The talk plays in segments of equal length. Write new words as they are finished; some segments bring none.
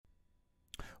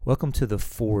Welcome to The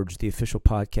Forge, the official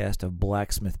podcast of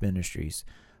Blacksmith Ministries.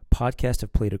 Podcasts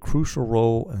have played a crucial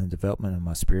role in the development of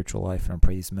my spiritual life, and I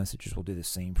pray these messages will do the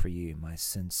same for you. My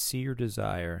sincere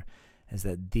desire is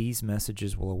that these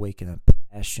messages will awaken a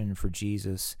passion for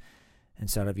Jesus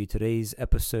inside of you. Today's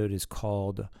episode is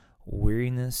called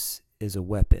Weariness is a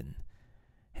Weapon.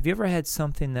 Have you ever had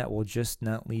something that will just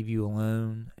not leave you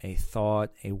alone? A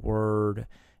thought, a word,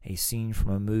 a scene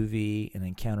from a movie, an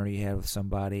encounter you had with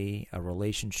somebody, a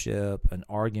relationship, an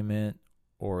argument,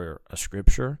 or a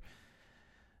scripture?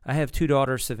 I have two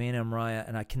daughters, Savannah and Mariah,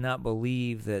 and I cannot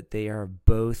believe that they are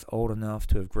both old enough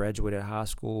to have graduated high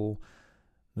school,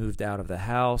 moved out of the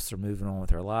house, they're moving on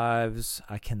with their lives.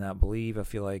 I cannot believe. I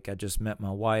feel like I just met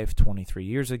my wife 23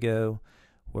 years ago.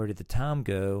 Where did the time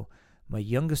go? My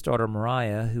youngest daughter,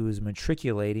 Mariah, who is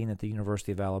matriculating at the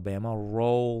University of Alabama,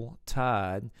 Roll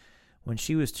Tide. When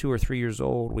she was 2 or 3 years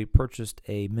old, we purchased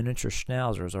a miniature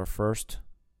schnauzer as our first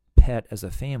pet as a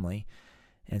family.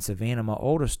 And Savannah, my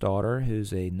oldest daughter,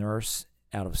 who's a nurse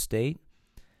out of state,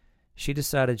 she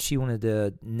decided she wanted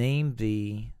to name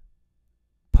the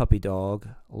puppy dog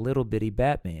Little Bitty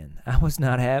Batman. I was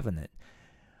not having it.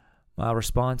 My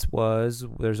response was,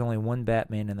 there's only one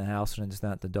Batman in the house and it's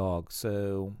not the dog.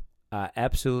 So I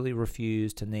absolutely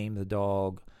refused to name the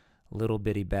dog Little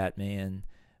Bitty Batman.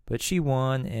 But she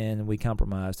won, and we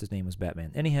compromised. His name was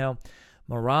Batman. Anyhow,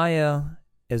 Mariah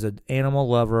is an animal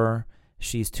lover.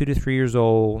 She's 2 to 3 years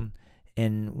old,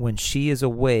 and when she is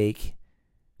awake,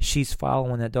 she's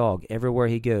following that dog everywhere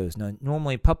he goes. Now,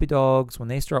 normally puppy dogs, when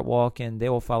they start walking, they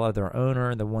will follow their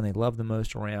owner, the one they love the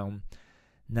most around.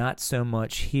 Not so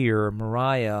much here.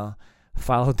 Mariah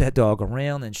followed that dog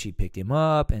around, and she picked him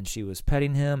up, and she was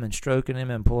petting him and stroking him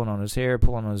and pulling on his hair,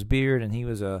 pulling on his beard, and he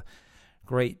was a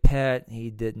great pet. He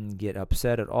didn't get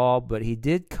upset at all, but he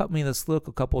did cut me this look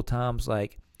a couple of times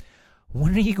like,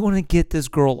 when are you going to get this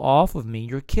girl off of me?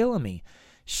 You're killing me.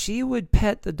 She would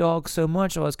pet the dog so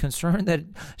much I was concerned that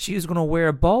she was going to wear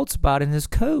a bald spot in his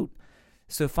coat.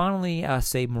 So finally I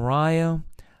say, Mariah,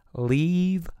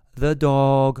 leave the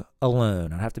dog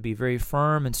alone. I'd have to be very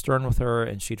firm and stern with her,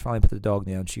 and she'd finally put the dog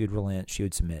down. She would relent. She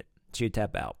would submit. She would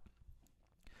tap out.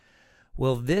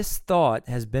 Well, this thought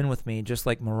has been with me just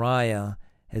like Mariah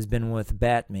has been with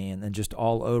Batman and just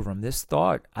all over him. This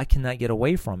thought, I cannot get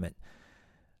away from it.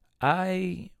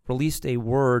 I released a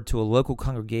word to a local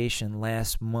congregation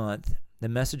last month. The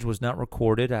message was not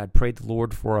recorded. I had prayed the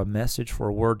Lord for a message, for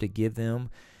a word to give them,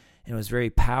 and it was very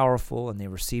powerful, and they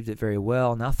received it very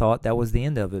well, and I thought that was the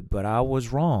end of it, but I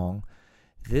was wrong.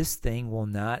 This thing will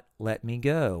not let me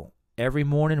go. Every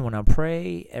morning when I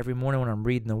pray, every morning when I'm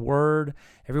reading the Word,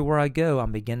 everywhere I go,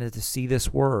 I'm beginning to see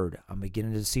this word.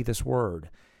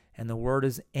 And the word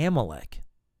is Amalek.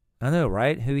 I know,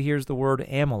 right? Who hears the word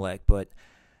Amalek? But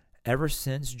ever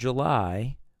since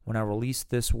July, when I released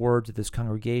this word to this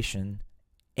congregation,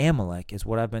 Amalek is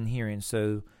what I've been hearing.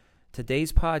 So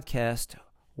today's podcast,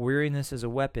 Weariness is a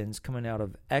Weapon, is coming out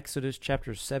of Exodus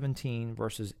chapter 17,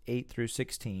 verses 8 through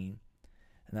 16.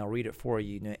 And I'll read it for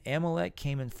you. Now, Amalek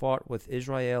came and fought with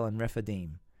Israel and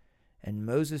Rephidim. And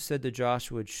Moses said to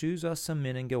Joshua, choose us some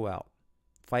men and go out,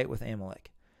 fight with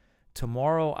Amalek.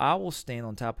 Tomorrow I will stand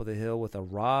on top of the hill with a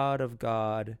rod of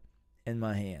God in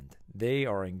my hand. They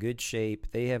are in good shape.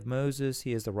 They have Moses.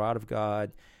 He is the rod of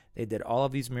God. They did all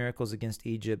of these miracles against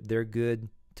Egypt. They're good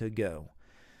to go.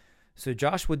 So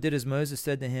Joshua did as Moses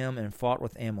said to him and fought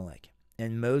with Amalek.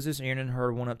 And Moses, Aaron, and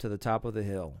Hur went up to the top of the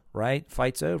hill. Right?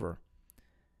 Fight's over.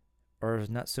 Or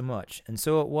not so much. And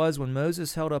so it was when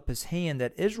Moses held up his hand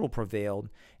that Israel prevailed,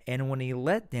 and when he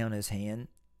let down his hand,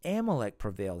 Amalek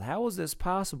prevailed. How is this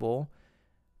possible?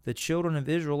 The children of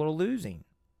Israel are losing.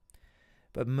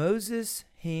 But Moses'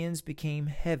 hands became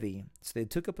heavy, so they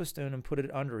took up a stone and put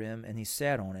it under him, and he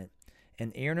sat on it.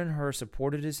 And Aaron and Hur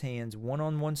supported his hands, one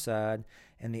on one side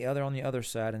and the other on the other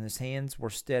side, and his hands were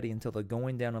steady until the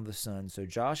going down of the sun. So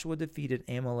Joshua defeated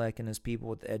Amalek and his people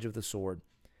with the edge of the sword.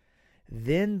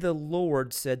 Then the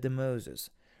Lord said to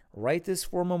Moses, write this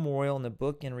for a memorial in the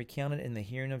book and recount it in the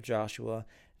hearing of Joshua,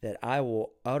 that I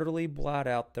will utterly blot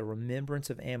out the remembrance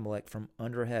of Amalek from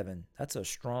under heaven. That's a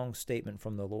strong statement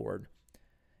from the Lord.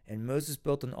 And Moses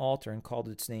built an altar and called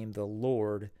its name, the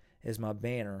Lord is my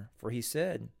banner. For he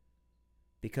said,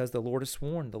 because the Lord has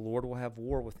sworn, the Lord will have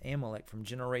war with Amalek from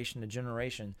generation to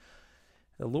generation.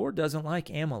 The Lord doesn't like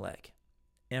Amalek,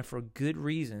 and for good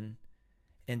reason.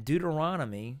 In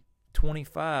Deuteronomy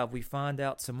 25, we find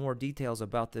out some more details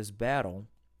about this battle.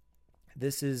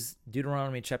 This is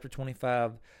Deuteronomy chapter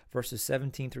 25, verses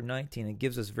 17 through 19. It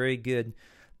gives us a very good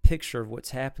picture of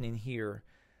what's happening here.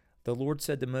 The Lord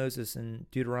said to Moses in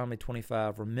Deuteronomy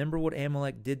 25, "Remember what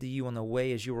Amalek did to you on the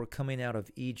way as you were coming out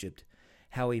of Egypt,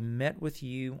 how he met with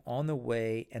you on the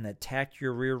way and attacked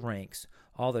your rear ranks,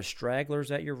 all the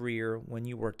stragglers at your rear, when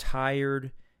you were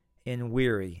tired and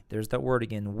weary." There's that word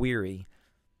again, weary.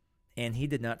 "And he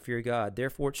did not fear God.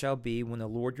 Therefore it shall be, when the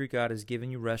Lord your God has given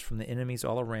you rest from the enemies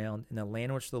all around, in the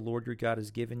land which the Lord your God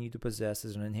has given you to possess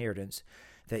as an inheritance,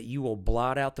 that you will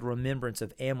blot out the remembrance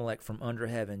of Amalek from under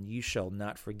heaven. You shall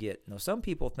not forget." Now, some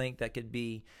people think that could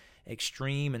be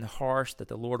extreme and harsh, that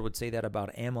the Lord would say that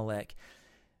about Amalek.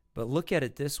 But look at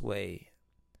it this way.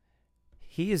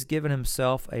 He has given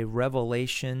himself a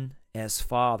revelation as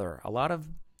Father. A lot of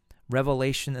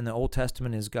revelation in the Old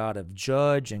Testament is God of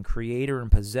judge and creator and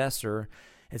possessor.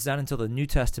 It's not until the New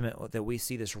Testament that we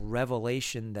see this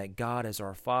revelation that God is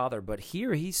our Father. But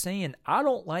here he's saying, I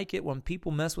don't like it when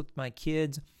people mess with my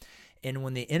kids, and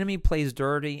when the enemy plays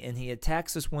dirty, and he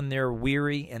attacks us when they're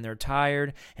weary and they're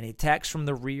tired, and he attacks from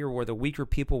the rear where the weaker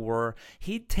people were.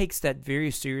 He takes that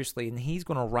very seriously, and he's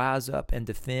going to rise up and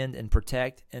defend and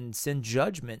protect and send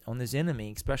judgment on his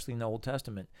enemy, especially in the Old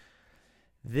Testament.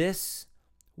 This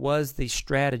was the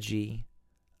strategy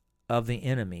of the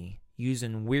enemy,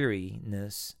 using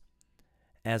weariness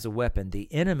as a weapon.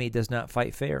 The enemy does not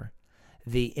fight fair.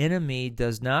 The enemy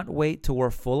does not wait till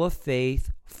we're full of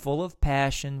faith, full of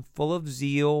passion, full of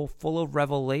zeal, full of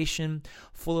revelation,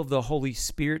 full of the Holy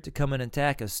Spirit to come and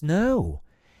attack us. No.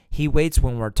 He waits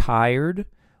when we're tired,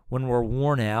 when we're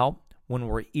worn out, when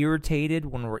we're irritated,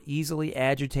 when we're easily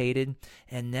agitated,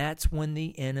 and that's when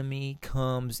the enemy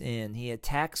comes in. He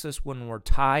attacks us when we're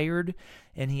tired,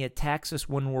 and he attacks us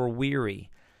when we're weary.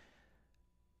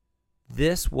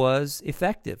 This was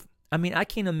effective. I mean, I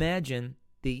can't imagine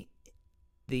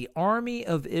the army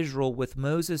of Israel with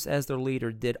Moses as their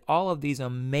leader did all of these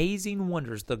amazing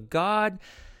wonders. The God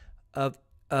of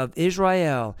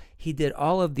Israel, he did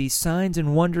all of these signs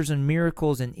and wonders and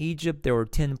miracles in Egypt. There were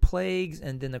 10 plagues,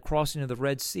 and then the crossing of the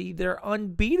Red Sea. They're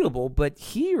unbeatable. But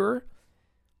here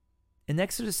in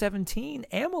Exodus 17,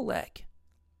 Amalek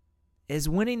is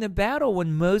winning the battle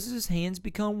when Moses' hands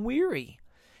become weary.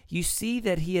 You see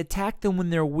that he attacked them when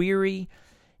they're weary,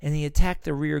 and he attacked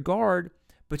the rear guard,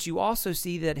 but you also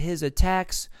see that his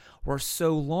attacks were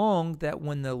so long that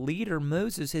when the leader,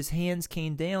 Moses, his hands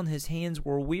came down, his hands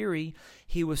were weary.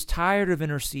 He was tired of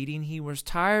interceding. He was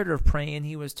tired of praying.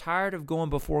 He was tired of going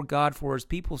before God for his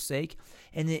people's sake,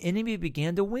 and the enemy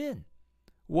began to win.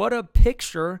 What a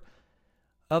picture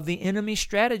of the enemy's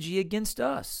strategy against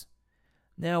us.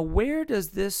 Now, where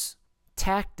does this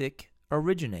tactic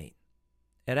originate?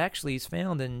 It actually is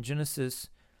found in Genesis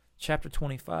chapter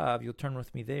 25. You'll turn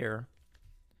with me there.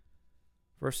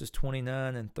 Verses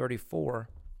 29 and 34.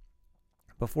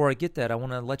 Before I get that, I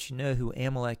want to let you know who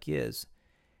Amalek is.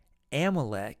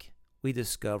 Amalek, we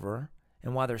discover,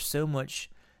 and why there's so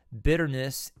much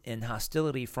bitterness and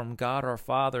hostility from God our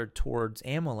Father towards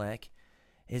Amalek,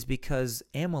 is because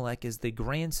Amalek is the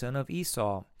grandson of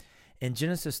Esau. In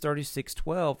Genesis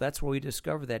 36:12, that's where we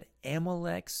discover that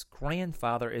Amalek's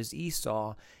grandfather is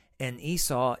Esau, and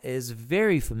Esau is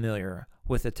very familiar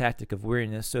with the tactic of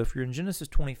weariness. So if you're in Genesis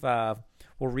 25,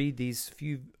 we'll read these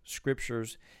few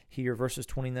scriptures here, verses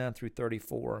 29 through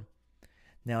 34.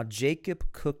 Now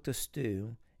Jacob cooked a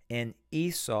stew, and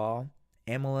Esau,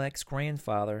 Amalek's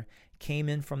grandfather, came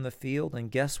in from the field, and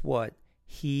guess what?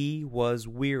 He was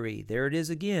weary. There it is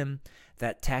again,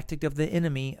 that tactic of the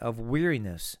enemy of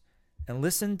weariness. And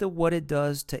listen to what it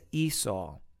does to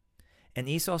Esau. And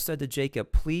Esau said to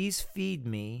Jacob, "Please feed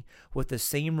me with the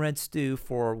same red stew,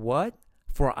 for what?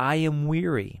 For I am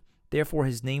weary." Therefore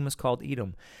his name was called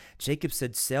Edom. Jacob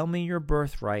said, "Sell me your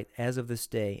birthright as of this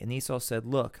day." And Esau said,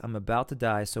 "Look, I'm about to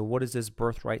die, so what is this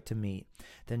birthright to me?"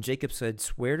 Then Jacob said,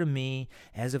 "Swear to me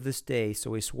as of this day."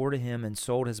 So he swore to him and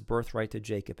sold his birthright to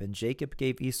Jacob. And Jacob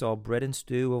gave Esau bread and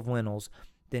stew of lentils.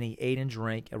 Then he ate and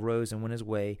drank, arose and went his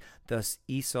way. Thus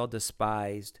Esau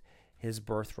despised his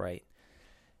birthright.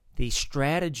 The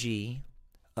strategy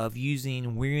of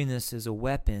using weariness as a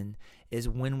weapon is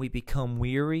when we become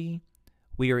weary,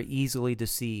 we are easily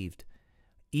deceived.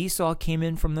 Esau came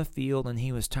in from the field, and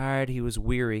he was tired, he was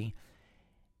weary,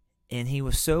 and he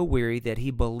was so weary that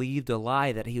he believed a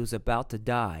lie that he was about to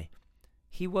die.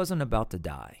 He wasn't about to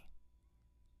die,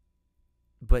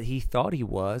 but he thought he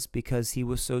was because he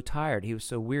was so tired, he was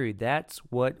so weary. That's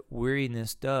what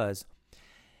weariness does.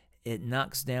 It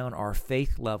knocks down our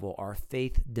faith level. Our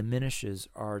faith diminishes.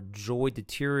 Our joy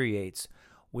deteriorates.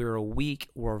 We're weak.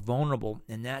 We're vulnerable.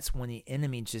 And that's when the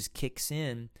enemy just kicks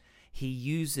in. He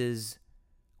uses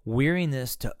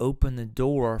weariness to open the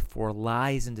door for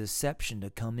lies and deception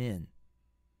to come in.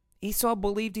 Esau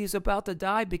believed he was about to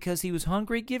die because he was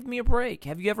hungry. Give me a break.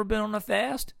 Have you ever been on a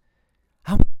fast?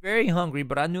 I was very hungry,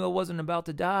 but I knew I wasn't about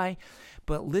to die.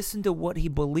 But listen to what he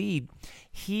believed.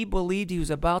 He believed he was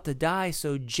about to die,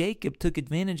 so Jacob took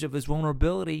advantage of his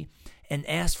vulnerability and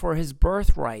asked for his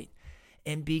birthright.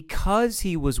 And because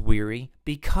he was weary,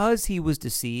 because he was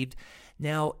deceived,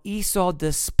 now Esau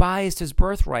despised his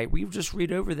birthright. We just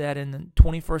read over that in the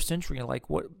 21st century,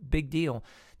 like, what big deal?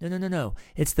 No.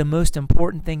 It's the most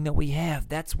important thing that we have.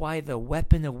 That's why the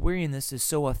weapon of weariness is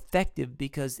so effective,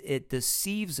 because it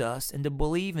deceives us into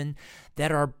believing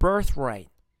that our birthright,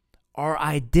 our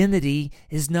identity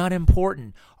is not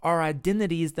important. Our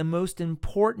identity is the most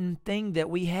important thing that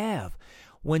we have.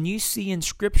 When you see in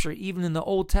Scripture, even in the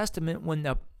Old Testament,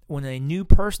 when a new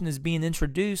person is being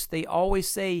introduced, they always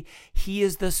say he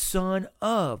is the son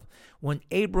of. When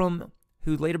Abram,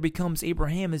 who later becomes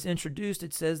Abraham, is introduced,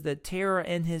 it says that Terah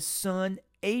and his son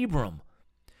Abram.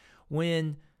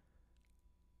 When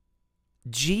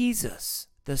Jesus,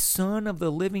 the Son of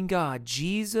the living God,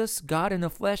 Jesus, God in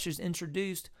the flesh, is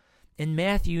introduced in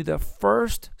Matthew, the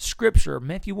first scripture,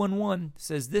 Matthew 1:1,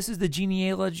 says, this is the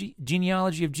genealogy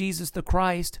of Jesus the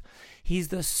Christ. He's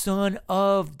the son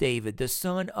of David, the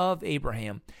son of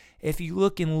Abraham. If you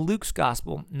look in Luke's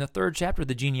gospel, in the 3rd chapter of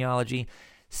the genealogy,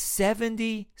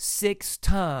 76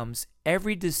 times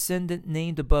every descendant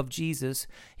named above Jesus,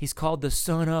 he's called the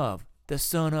son of, the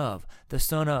son of, the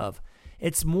son of.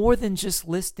 It's more than just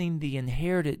listing the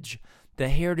heritage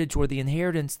or the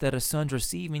inheritance that a son's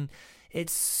receiving.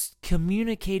 It's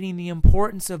communicating the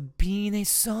importance of being a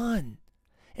son.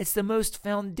 It's the most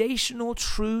foundational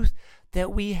truth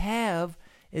that we have,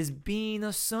 is being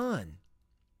a son.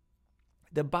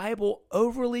 The Bible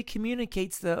overly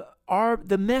communicates the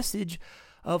message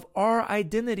of our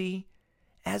identity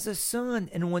as a son.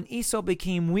 And when Esau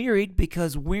became wearied,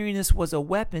 because weariness was a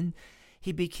weapon,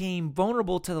 he became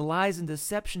vulnerable to the lies and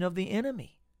deception of the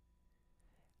enemy.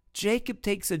 Jacob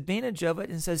takes advantage of it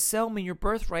and says, sell me your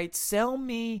birthright. Sell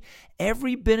me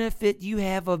every benefit you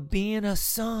have of being a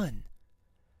son.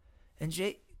 And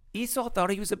Esau thought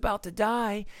he was about to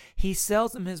die. He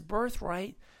sells him his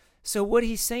birthright. So what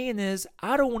he's saying is,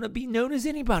 I don't want to be known as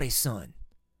anybody's son.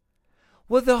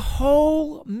 Well, the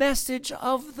whole message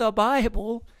of the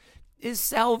Bible is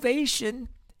salvation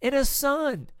in a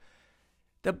son.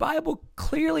 The Bible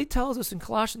clearly tells us in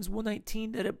Colossians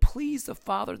 1:19 that it pleased the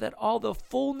Father that all the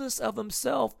fullness of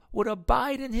himself would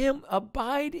abide in him,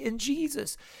 abide in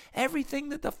Jesus. Everything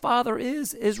that the Father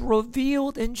is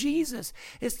revealed in Jesus.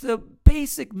 It's the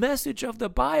basic message of the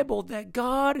Bible that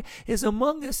God is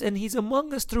among us, and he's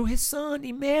among us through his Son,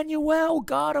 Emmanuel,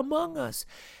 God among us.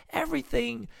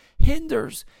 Everything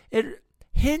hinges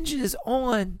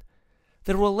on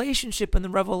the relationship and the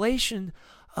revelation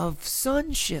of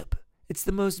sonship. It's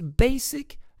the most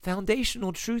basic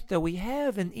foundational truth that we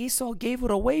have, and Esau gave it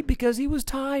away because he was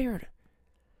tired.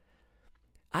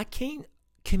 I can't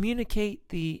communicate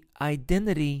the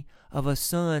identity of a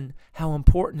son, how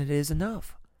important it is,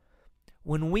 enough.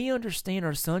 When we understand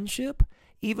our sonship,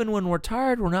 even when we're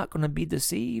tired, we're not going to be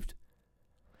deceived.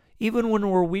 Even when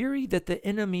we're weary that the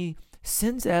enemy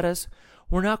sends at us,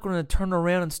 we're not going to turn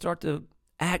around and start to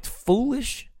act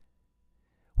foolish.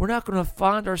 We're not going to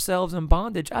find ourselves in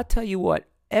bondage. I tell you what,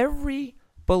 every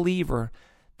believer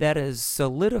that has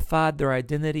solidified their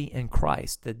identity in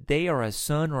Christ, that they are a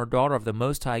son or a daughter of the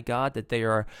Most High God, that they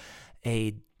are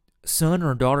a son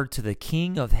or daughter to the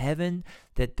King of Heaven,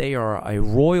 that they are a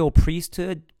royal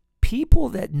priesthood, people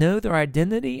that know their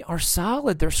identity are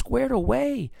solid. They're squared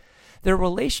away. Their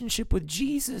relationship with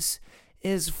Jesus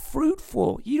is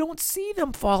fruitful. You don't see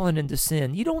them falling into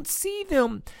sin. You don't see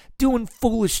them doing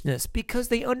foolishness, because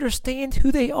they understand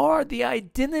who they are. The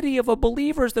identity of a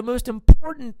believer is the most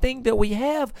important thing that we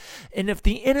have. And if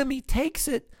the enemy takes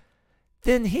it,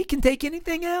 then he can take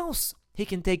anything else. He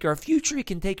can take our future. He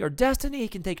can take our destiny. He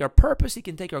can take our purpose. He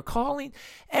can take our calling.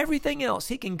 Everything else.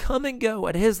 He can come and go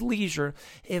at his leisure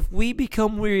if we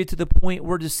become weary to the point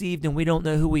we're deceived and we don't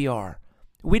know who we are.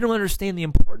 We don't understand the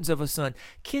importance of a son.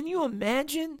 Can you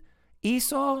imagine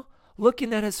Esau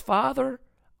looking at his father,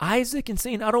 Isaac, and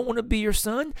saying, I don't want to be your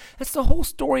son? That's the whole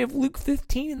story of Luke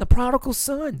 15 and the prodigal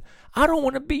son. I don't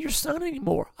want to be your son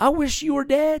anymore. I wish you were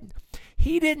dead.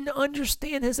 He didn't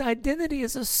understand his identity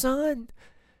as a son.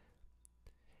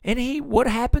 And what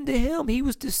happened to him? He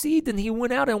was deceived, and he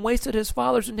went out and wasted his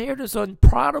father's inheritance on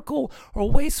prodigal or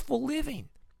wasteful living.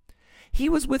 He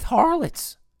was with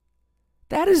harlots.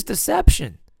 That is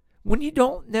deception, when you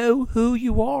don't know who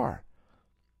you are.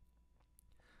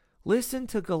 Listen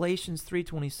to Galatians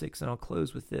 3:26, and I'll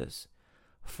close with this.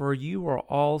 For you are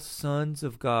all sons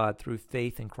of God through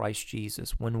faith in Christ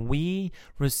Jesus. When we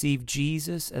receive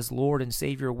Jesus as Lord and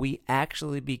Savior, we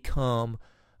actually become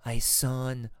a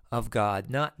son of God.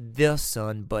 Not the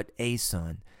son, but a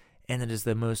son. And it is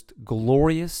the most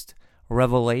glorious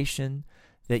revelation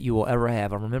that you will ever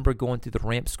have. I remember going through the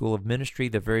Ramp School of Ministry,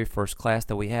 the very first class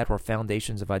that we had, were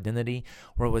Foundations of Identity,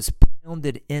 where it was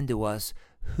pounded into us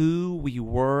who we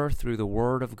were through the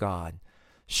Word of God.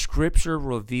 Scripture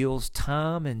reveals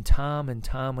time and time and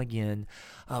time again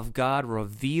of God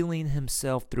revealing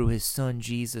himself through his Son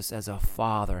Jesus as a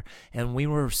Father. And we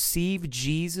receive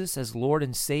Jesus as Lord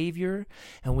and Savior,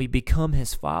 and we become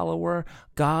his follower.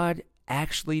 God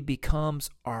actually becomes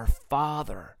our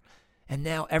Father. And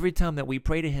now every time that we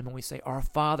pray to him and we say, Our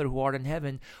Father who art in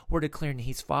heaven, we're declaring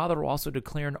he's Father. We're also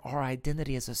declaring our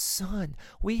identity as a son.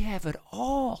 We have it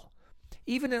all.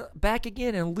 Even back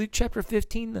again in Luke chapter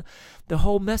 15, the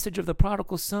whole message of the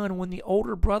prodigal son, when the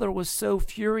older brother was so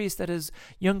furious that his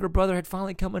younger brother had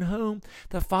finally come home,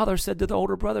 the father said to the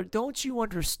older brother, Don't you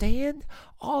understand?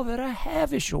 All that I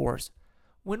have is yours.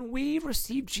 When we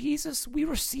receive Jesus, we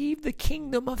receive the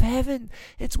kingdom of heaven.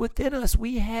 It's within us.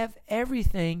 We have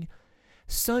everything.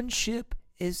 Sonship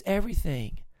is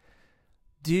everything.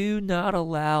 Do not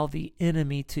allow the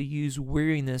enemy to use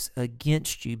weariness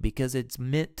against you, because it's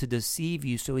meant to deceive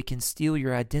you so he can steal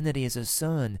your identity as a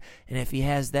son. And if he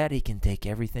has that, he can take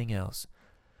everything else.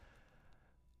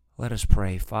 Let us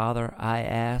pray. Father, I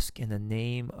ask in the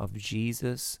name of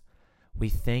Jesus, we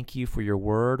thank you for your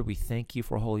word. We thank you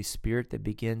for Holy Spirit that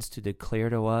begins to declare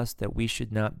to us that we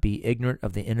should not be ignorant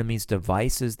of the enemy's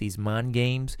devices, these mind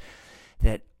games,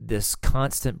 that this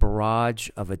constant barrage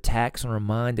of attacks on our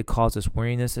mind to cause us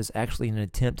weariness is actually an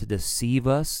attempt to deceive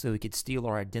us so he could steal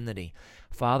our identity.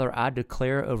 Father, I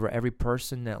declare over every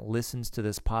person that listens to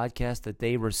this podcast that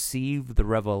they receive the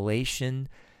revelation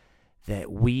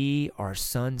that we are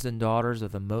sons and daughters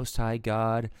of the Most High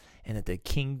God, and that the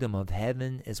kingdom of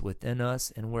heaven is within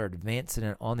us, and we're advancing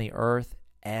it on the earth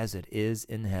as it is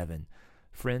in heaven.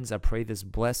 Friends, I pray this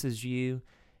blesses you.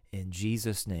 In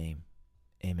Jesus' name,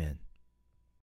 amen.